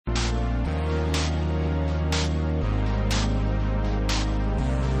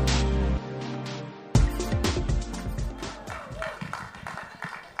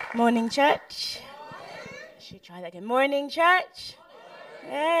Morning, church. I should try that again. Morning, church.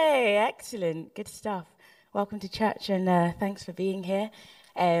 Hey, excellent. Good stuff. Welcome to church, and thanks for being here.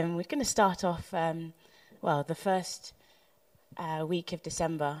 We're going to start off, the first week of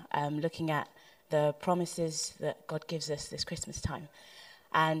December, looking at the promises that God gives us this Christmas time.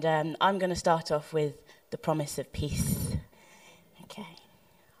 And I'm going to start off with the promise of peace. Okay.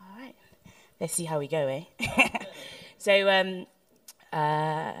 All right. Let's see how we go, eh? So,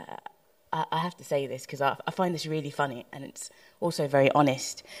 I have to say this because I find this really funny, and it's also very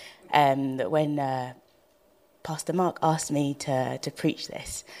honest. That when Pastor Mark asked me to preach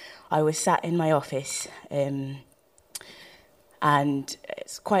this, I was sat in my office, and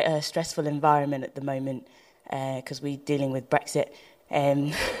it's quite a stressful environment at the moment because we're dealing with Brexit.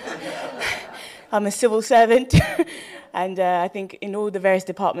 I'm a civil servant, and I think in all the various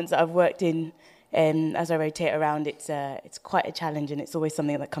departments that I've worked in, as I rotate around, it's quite a challenge, and it's always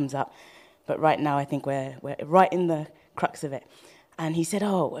something that comes up. But right now, I think we're right in the crux of it. And he said,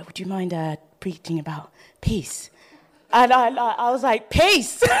 "Oh, would you mind preaching about peace?" And I was like,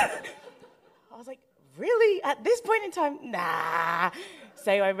 "Peace?" I was like, "Really? At this point in time? Nah."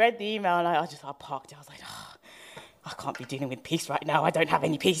 So I read the email, and I parked it. I was like, "Oh, I can't be dealing with peace right now. I don't have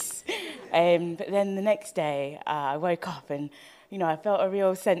any peace." But then the next day, I woke up, and I felt a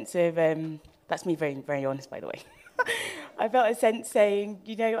real sense of. That's me very, very honest, by the way. I felt a sense saying,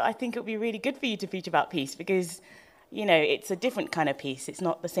 I think it would be really good for you to preach about peace because, it's a different kind of peace. It's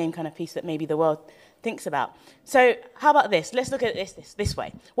not the same kind of peace that maybe the world thinks about. So how about this? Let's look at this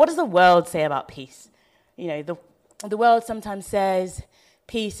way. What does the world say about peace? The world sometimes says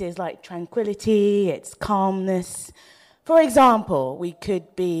peace is like tranquility, it's calmness. For example, we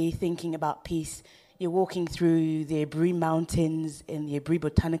could be thinking about peace. You're walking through the Abri Mountains in the Abri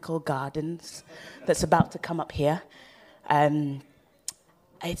Botanical Gardens that's about to come up here.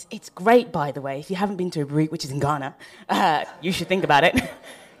 It's great, by the way. If you haven't been to Abri, which is in Ghana, you should think about it.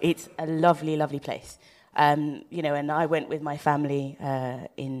 It's a lovely, lovely place. And I went with my family at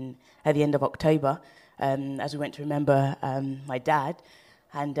the end of October as we went to remember my dad.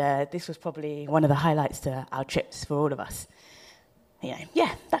 And this was probably one of the highlights to our trips for all of us.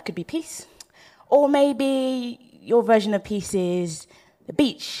 That could be peace. Or maybe your version of peace is the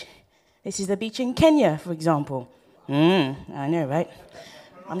beach. This is the beach in Kenya, for example. I know, right?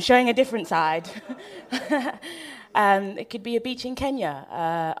 I'm showing a different side. It could be a beach in Kenya.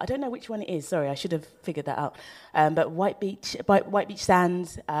 I don't know which one it is. Sorry, I should have figured that out. But white beach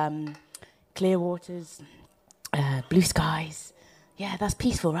sands, clear waters, blue skies. Yeah, that's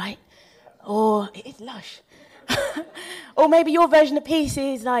peaceful, right? Or it's lush. Or maybe your version of peace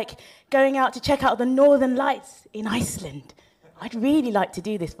is like going out to check out the Northern Lights in Iceland. I'd really like to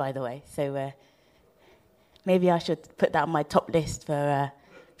do this, by the way. So maybe I should put that on my top list for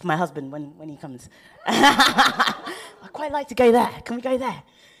my husband when he comes. I'd quite like to go there. Can we go there?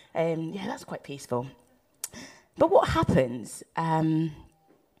 That's quite peaceful. But what happens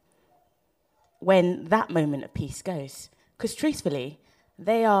when that moment of peace goes? Because truthfully,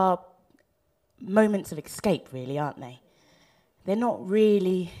 they are moments of escape, really, aren't they? They're not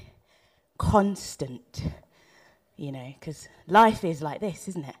really constant, because life is like this,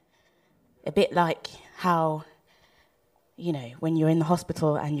 isn't it? A bit like how, when you're in the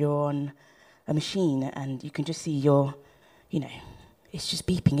hospital and you're on a machine and you can just see it's just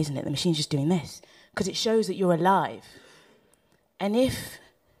beeping, isn't it? The machine's just doing this because it shows that you're alive. And if,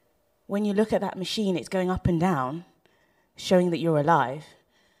 when you look at that machine, it's going up and down, showing that you're alive,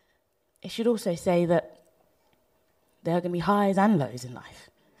 it should also say that there are going to be highs and lows in life.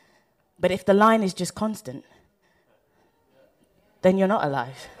 But if the line is just constant, then you're not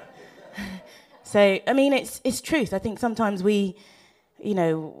alive. So, it's truth. I think sometimes we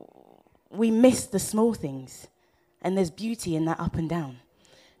miss the small things, and there's beauty in that up and down.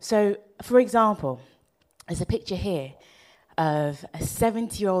 So, for example, there's a picture here of a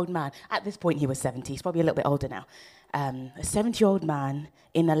 70-year-old man. At this point, he was 70. He's probably a little bit older now. A 70-year-old man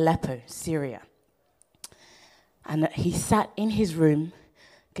in Aleppo, Syria. And he sat in his room.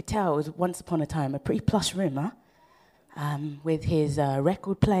 Could tell it was once upon a time a pretty plush room, with his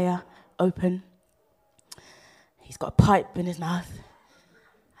record player open. He's got a pipe in his mouth.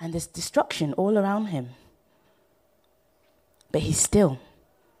 And there's destruction all around him. But he's still.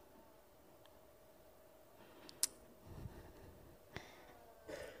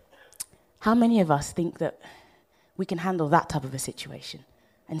 How many of us think that we can handle that type of a situation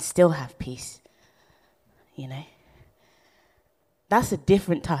and still have peace? That's a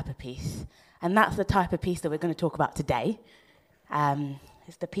different type of peace. And that's the type of peace that we're going to talk about today.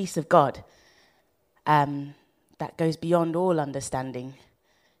 It's the peace of God that goes beyond all understanding.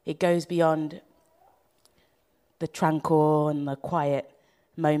 It goes beyond the tranquil and the quiet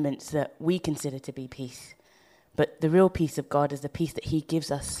moments that we consider to be peace. But the real peace of God is the peace that he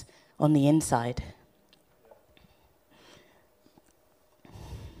gives us on the inside.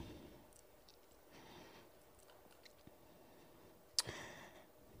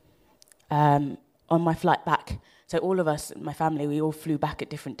 On my flight back, so all of us, my family, we all flew back at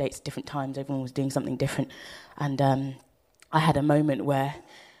different dates, different times. Everyone was doing something different. And I had a moment where,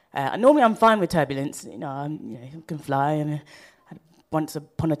 normally I'm fine with turbulence. I can fly. And once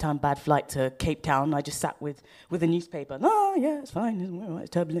upon a time, bad flight to Cape Town. I just sat with a newspaper. Oh, yeah, it's fine. It's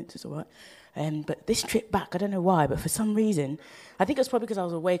turbulence. It's all right. But this trip back, I don't know why, but for some reason, I think it was probably because I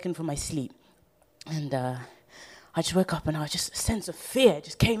was awakened from my sleep. And I just woke up and a sense of fear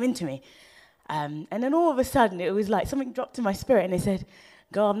just came into me. And then all of a sudden, it was like something dropped in my spirit and it said,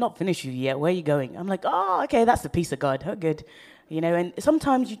 God, I'm not finished with you yet. Where are you going? I'm like, oh, okay, that's the peace of God. Oh, good. And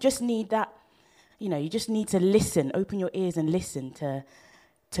sometimes you just need that, you just need to listen, open your ears and listen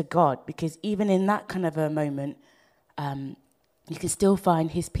to God. Because even in that kind of a moment, you can still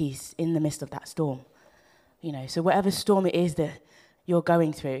find his peace in the midst of that storm. So whatever storm it is that you're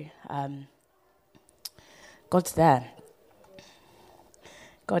going through, God's there.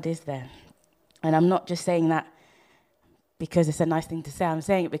 God is there. And I'm not just saying that because it's a nice thing to say. I'm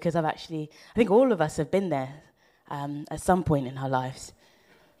saying it because I think all of us have been there at some point in our lives.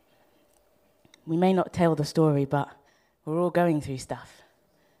 We may not tell the story, but we're all going through stuff.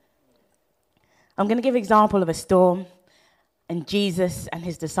 I'm going to give an example of a storm and Jesus and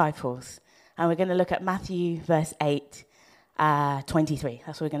his disciples. And we're going to look at Matthew verse 8, 23.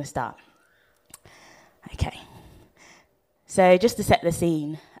 That's where we're going to start. Okay. So just to set the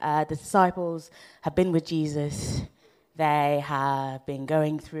scene, the disciples have been with Jesus. They have been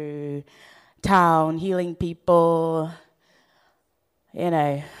going through town, healing people,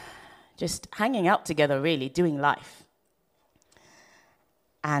 just hanging out together, really, doing life.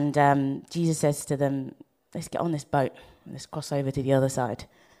 And Jesus says to them, let's get on this boat. Let's cross over to the other side.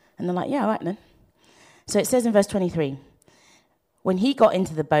 And they're like, yeah, all right then. So it says in verse 23, when he got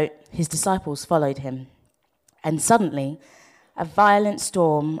into the boat, his disciples followed him. And suddenly, a violent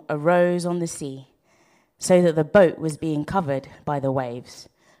storm arose on the sea, so that the boat was being covered by the waves,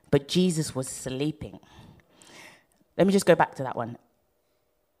 but Jesus was sleeping. Let me just go back to that one.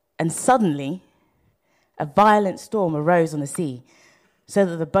 And suddenly, a violent storm arose on the sea, so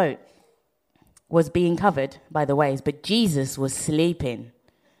that the boat was being covered by the waves, but Jesus was sleeping.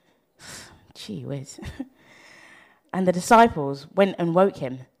 Gee whiz. And the disciples went and woke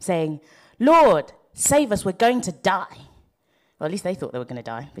him, saying, Lord, save us, we're going to die. Well, at least they thought they were going to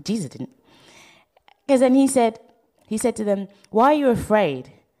die, but Jesus didn't. Because then he said to them, why are you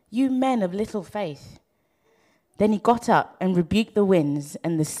afraid, you men of little faith? Then he got up and rebuked the winds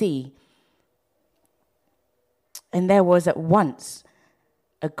and the sea. And there was at once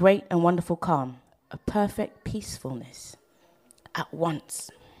a great and wonderful calm, a perfect peacefulness. At once.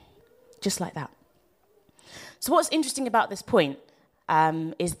 Just like that. So what's interesting about this point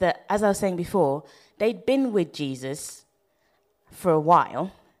is that, as I was saying before, they'd been with Jesus for a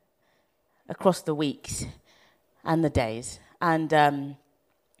while, across the weeks and the days. And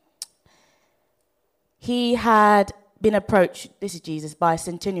he had been approached, this is Jesus, by a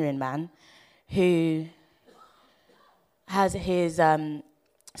centurion man who has his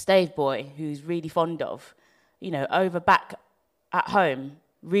slave boy, who's really fond of, over back at home,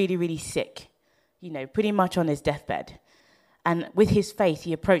 really, really sick, pretty much on his deathbed. And with his faith,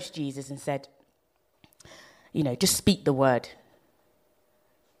 he approached Jesus and said, just speak the word.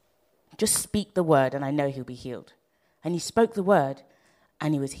 Just speak the word and I know he'll be healed. And he spoke the word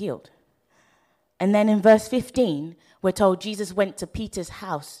and he was healed. And then in verse 15, we're told Jesus went to Peter's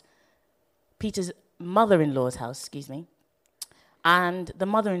house, Peter's mother-in-law's house, And the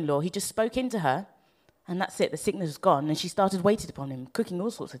mother-in-law, he just spoke into her and that's it, the sickness was gone. And she started waiting upon him, cooking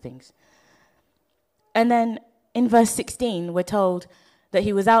all sorts of things. And then in verse 16, we're told that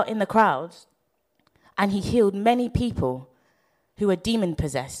he was out in the crowds and he healed many people who were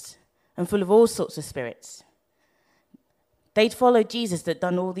demon-possessed and full of all sorts of spirits. They'd followed Jesus that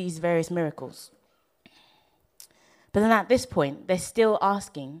done all these various miracles. But then at this point, they're still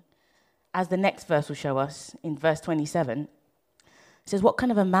asking, as the next verse will show us in verse 27, it says, what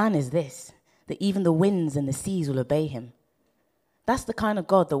kind of a man is this, that even the winds and the seas will obey him? That's the kind of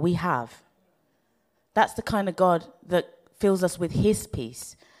God that we have. That's the kind of God that fills us with his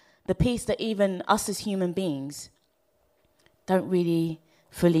peace. The peace that even us as human beings don't really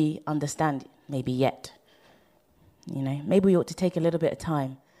fully understand, maybe yet. Maybe we ought to take a little bit of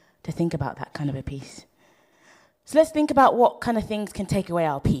time to think about that kind of a peace. So let's think about what kind of things can take away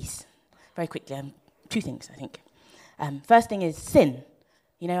our peace. Very quickly, two things, I think. First thing is sin.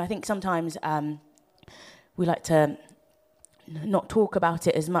 I think sometimes we like to not talk about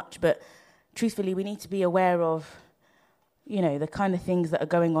it as much, but truthfully, we need to be aware of, the kind of things that are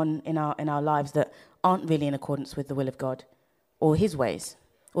going on in our lives that aren't really in accordance with the will of God or his ways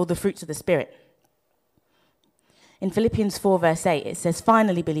or the fruits of the Spirit. In Philippians 4 verse 8, it says,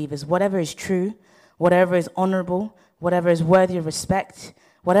 "Finally, believers, whatever is true, whatever is honorable, whatever is worthy of respect,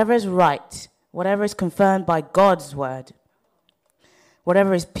 whatever is right, whatever is confirmed by God's word,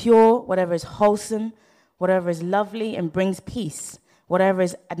 whatever is pure, whatever is wholesome, whatever is lovely and brings peace, whatever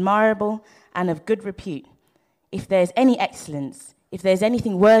is admirable and of good repute, if there is any excellence, if there is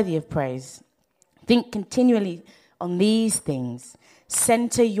anything worthy of praise, think continually on these things.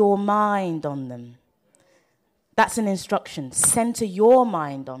 Center your mind on them." That's an instruction. Center your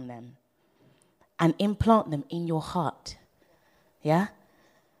mind on them and implant them in your heart. Yeah?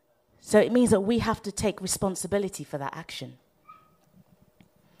 So it means that we have to take responsibility for that action.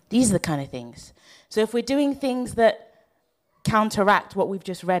 These are the kind of things. So if we're doing things that counteract what we've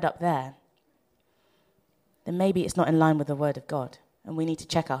just read up there, then maybe it's not in line with the word of God, and we need to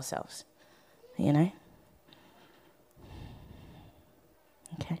check ourselves, Okay.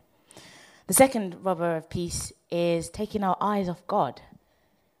 The second robber of peace is taking our eyes off God.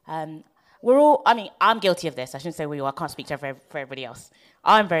 I'm guilty of this. I shouldn't say we all. I can't speak for everybody else.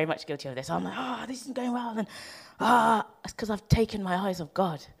 I'm very much guilty of this. I'm like, this isn't going well. And it's because I've taken my eyes off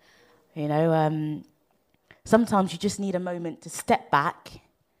God. Sometimes you just need a moment to step back,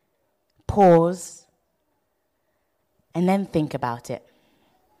 pause, and then think about it.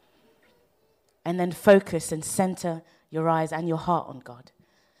 And then focus and center your eyes and your heart on God.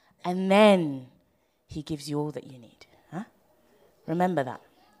 And then he gives you all that you need. Huh? Remember that.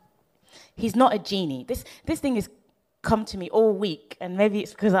 He's not a genie. This thing has come to me all week, and maybe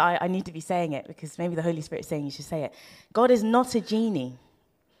it's because I need to be saying it, because maybe the Holy Spirit is saying you should say it. God is not a genie.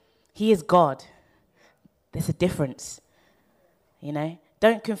 He is God. There's a difference.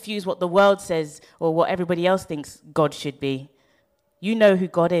 Don't confuse what the world says or what everybody else thinks God should be. You know who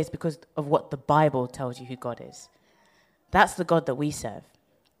God is because of what the Bible tells you who God is. That's the God that we serve.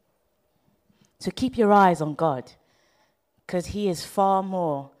 So keep your eyes on God, because he is far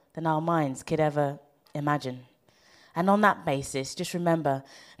more than our minds could ever imagine. And on that basis, just remember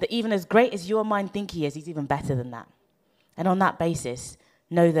that even as great as your mind think he is, he's even better than that. And on that basis,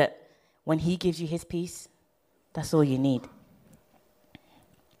 know that when he gives you his peace, that's all you need.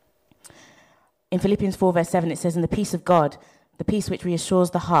 In Philippians 4 verse 7, it says, "In the peace of God, the peace which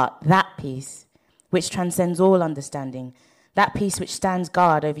reassures the heart, that peace which transcends all understanding, that peace which stands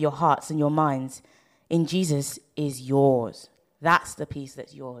guard over your hearts and your minds in Jesus is yours." That's the peace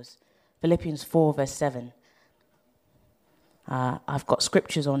that's yours. Philippians 4 verse 7. I've got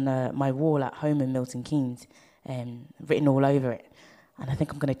scriptures on my wall at home in Milton Keynes, written all over it. And I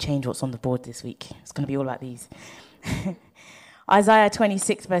think I'm going to change what's on the board this week. It's going to be all like these. Isaiah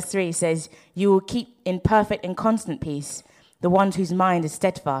 26 verse 3 says, "You will keep in perfect and constant peace the ones whose mind is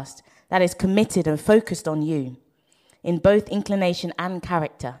steadfast, that is committed and focused on you, in both inclination and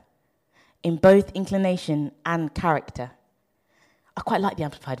character." In both inclination and character. I quite like the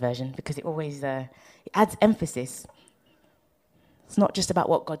Amplified Version because it always it adds emphasis. It's not just about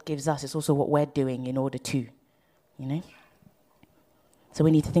what God gives us, it's also what we're doing in order to, So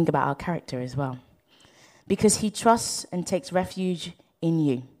we need to think about our character as well. Because he trusts and takes refuge in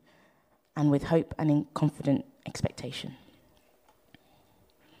you, and with hope and in confident expectation.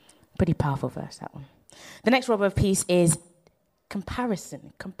 Pretty powerful verse, that one. The next robber of peace is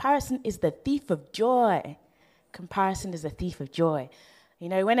comparison. Comparison is the thief of joy. Comparison is the thief of joy.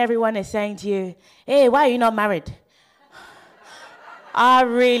 When everyone is saying to you, "Hey, why are you not married?" I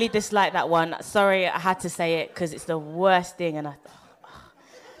really dislike that one. Sorry, I had to say it because it's the worst thing.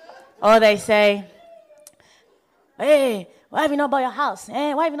 Or they say, "Hey, why have you not bought your house?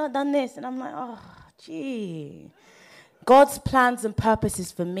 Hey, why have you not done this?" And I'm like, gee. God's plans and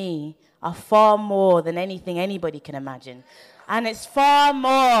purposes for me are far more than anything anybody can imagine. And it's far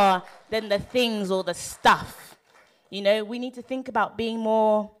more than the things or the stuff. We need to think about being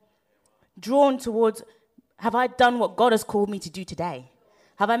more drawn towards, have I done what God has called me to do today?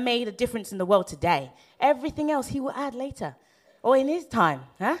 Have I made a difference in the world today? Everything else he will add later or in his time,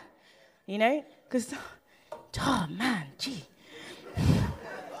 huh? Because, man, gee.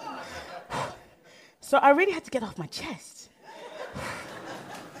 So I really had to get off my chest.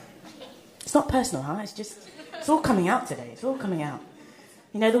 It's not personal, huh? It's all coming out today. It's all coming out.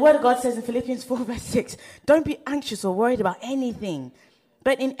 The word of God says in Philippians 4 verse 6, "Don't be anxious or worried about anything,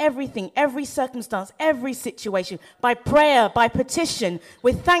 But in everything, every circumstance, every situation, by prayer, by petition,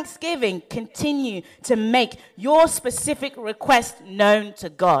 with thanksgiving, continue to make your specific request known to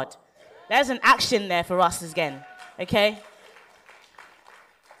God. There's an action there for us again, okay?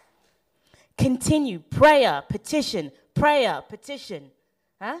 Continue, prayer, petition,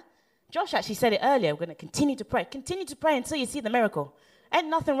 Huh? Josh actually said it earlier, we're going to continue to pray. Continue to pray until you see the miracle. Ain't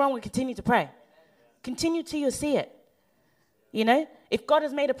nothing wrong with continue to pray. Continue till you see it. You know, if God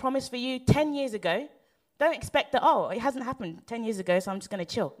has made a promise for you 10 years ago, don't expect that, it hasn't happened 10 years ago, so I'm just going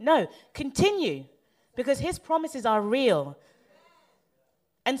to chill. No, continue, because his promises are real.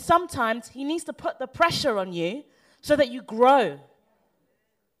 And sometimes he needs to put the pressure on you so that you grow.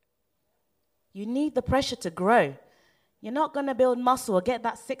 You need the pressure to grow. You're not going to build muscle or get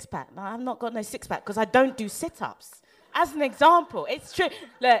that six-pack. No, I've not got no six-pack because I don't do sit-ups. As an example, it's true.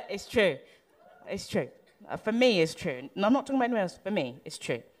 Look, it's true. It's true. For me, it's true. No, I'm not talking about anyone else. For me, it's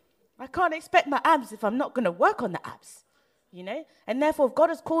true. I can't expect my abs if I'm not going to work on the abs, you know? And therefore, if God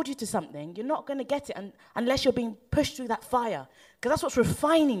has called you to something, you're not going to get it unless you're being pushed through that fire, because that's what's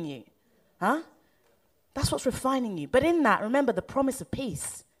refining you, huh? That's what's refining you. But in that, remember the promise of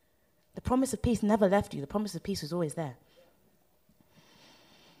peace. The promise of peace never left you. The promise of peace was always there.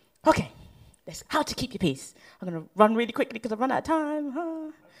 Okay, that's how to keep your peace. I'm going to run really quickly because I've run out of time.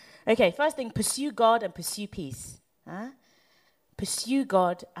 Huh? Okay, first thing, pursue God and pursue peace. Huh? Pursue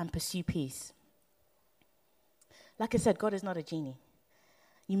God and pursue peace. Like I said, God is not a genie.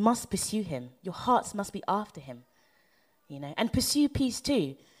 You must pursue him. Your hearts must be after him. You know, and pursue peace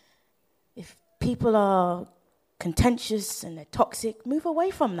too. If people are contentious and they're toxic, move away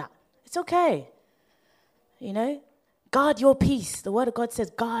from that. It's okay. You know, guard your peace. The word of God says,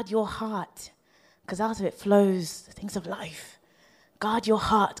 guard your heart, because out of it flows the things of life. Guard your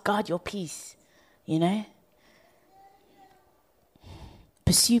heart, guard your peace, you know.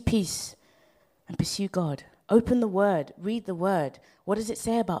 Pursue peace and pursue God. Open the word, read the word. What does it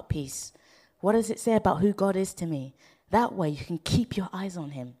say about peace? What does it say about who God is to me? That way you can keep your eyes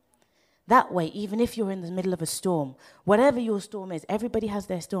on him. That way, even if you're in the middle of a storm, whatever your storm is, everybody has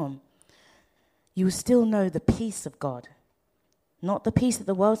their storm, you will still know the peace of God. Not the peace that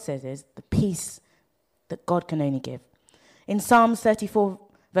the world says is, the peace that God can only give. In Psalms 34,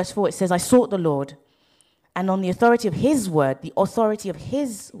 verse 4, it says, I sought the Lord, and on the authority of his word,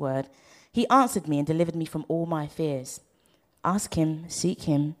 he answered me and delivered me from all my fears. Ask him, seek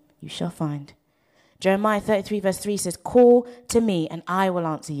him, you shall find. Jeremiah 33, verse 3 says, call to me, and I will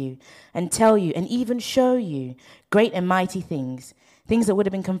answer you, and tell you, and even show you great and mighty things that would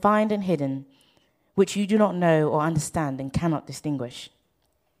have been confined and hidden, which you do not know or understand and cannot distinguish.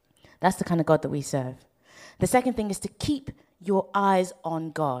 That's the kind of God that we serve. The second thing is to keep your eyes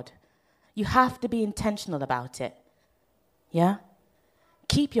on God. You have to be intentional about it. Yeah?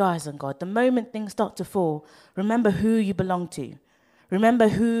 Keep your eyes on God. The moment things start to fall, remember who you belong to. Remember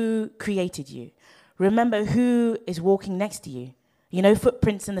who created you. Remember who is walking next to you. You know,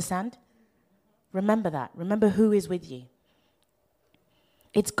 footprints in the sand? Remember that. Remember who is with you.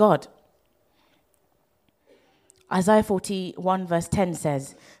 It's God. Isaiah 41 verse 10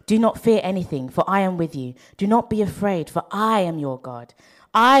 says, do not fear anything, for I am with you. Do not be afraid, for I am your God.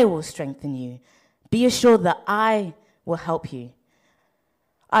 I will strengthen you. Be assured that I will help you.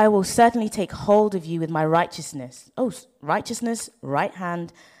 I will certainly take hold of you with my righteousness. Oh, righteousness, right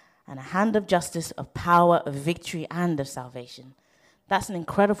hand, and a hand of justice, of power, of victory, and of salvation. That's an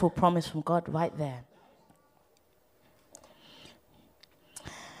incredible promise from God right there.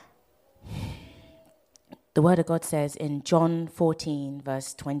 The word of God says in John 14,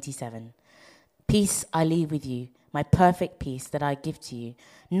 verse 27, peace I leave with you, my perfect peace that I give to you.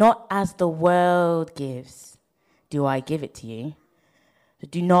 Not as the world gives, do I give it to you.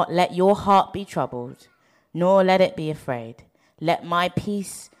 Do not let your heart be troubled, nor let it be afraid. Let my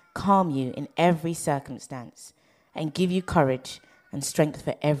peace calm you in every circumstance and give you courage and strength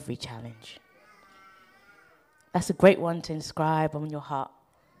for every challenge. That's a great one to inscribe on your heart,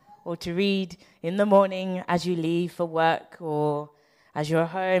 or to read in the morning as you leave for work, or as you're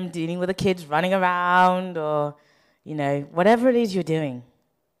home dealing with the kids running around, or, you know, whatever it is you're doing.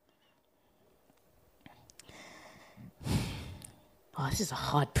 Oh, this is a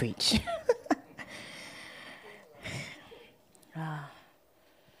hard preach. I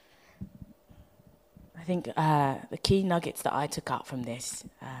think the key nuggets that I took out from this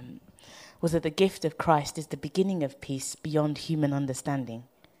was that the gift of Christ is the beginning of peace beyond human understanding.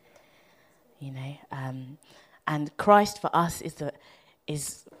 You know, and Christ for us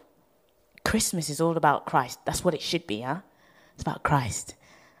is Christmas is all about Christ. That's what it should be, huh? It's about Christ.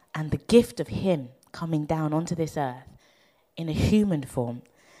 And the gift of him coming down onto this earth in a human form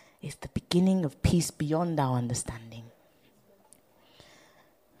is the beginning of peace beyond our understanding.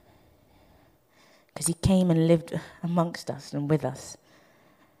 Because he came and lived amongst us and with us.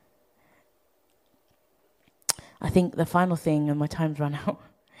 I think the final thing, and my time's run out,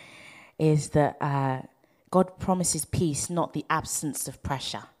 is that God promises peace, not the absence of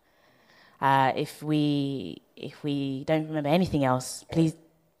pressure. If we don't remember anything else, please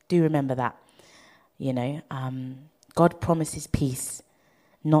do remember that. God promises peace,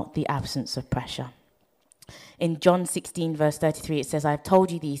 not the absence of pressure. In John 16, verse 33, it says, "I have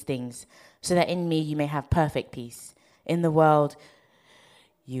told you these things, so that in me you may have perfect peace. In the world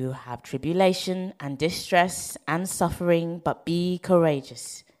you have tribulation and distress and suffering, but be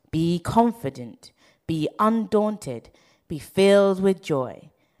courageous, be confident, be undaunted, be filled with joy.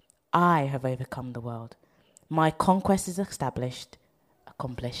 I have overcome the world. My conquest is accomplished,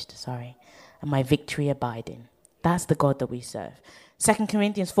 and my victory abiding." That's the God that we serve. 2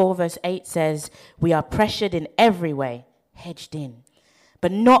 Corinthians 4 verse 8 says, "We are pressured in every way, hedged in,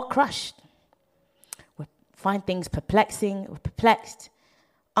 but not crushed. We find things perplexing, we're perplexed,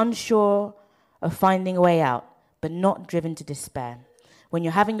 unsure of finding a way out, but not driven to despair." When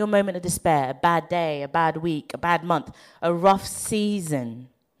you're having your moment of despair, a bad day, a bad week, a bad month, a rough season,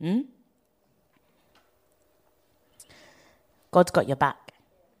 God's got your back.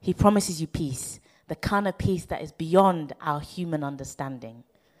 He promises you peace, the kind of peace that is beyond our human understanding.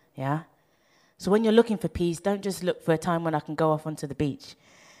 Yeah? So when you're looking for peace, don't just look for a time when I can go off onto the beach.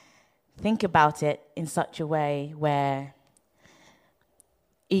 Think about it in such a way where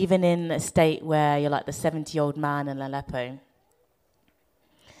even in a state where you're like the 70-year-old man in Aleppo,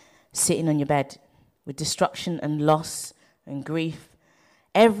 sitting on your bed with destruction and loss and grief,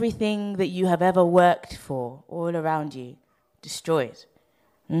 everything that you have ever worked for all around you, destroyed.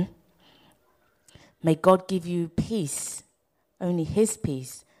 May God give you peace, only his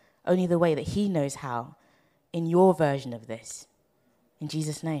peace, only the way that he knows how, in your version of this. In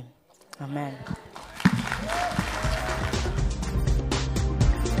Jesus' name, amen.